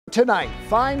Tonight,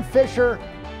 find Fisher,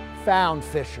 found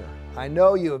Fisher. I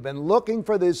know you have been looking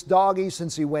for this doggy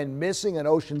since he went missing in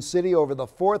Ocean City over the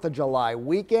 4th of July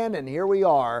weekend, and here we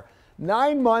are,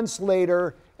 9 months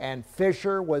later, and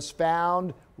Fisher was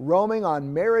found roaming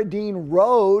on Merredin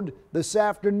Road this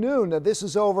afternoon. Now, this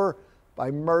is over by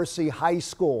Mercy High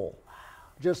School,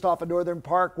 just off of Northern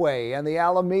Parkway and the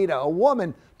Alameda. A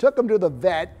woman took him to the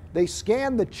vet. They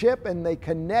scanned the chip and they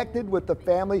connected with the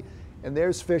family. And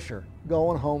there's Fisher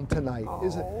going home tonight.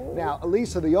 Now,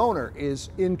 Elisa, the owner,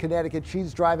 is in Connecticut.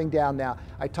 She's driving down now.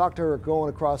 I talked to her going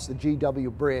across the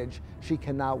GW Bridge. She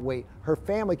cannot wait. Her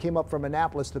family came up from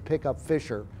Annapolis to pick up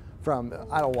Fisher from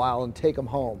Idlewild and take him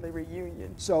home. The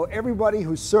reunion. So everybody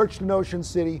who searched in Ocean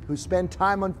City, who spent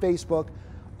time on Facebook,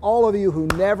 all of you who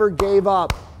never gave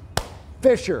up,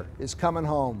 Fisher is coming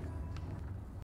home.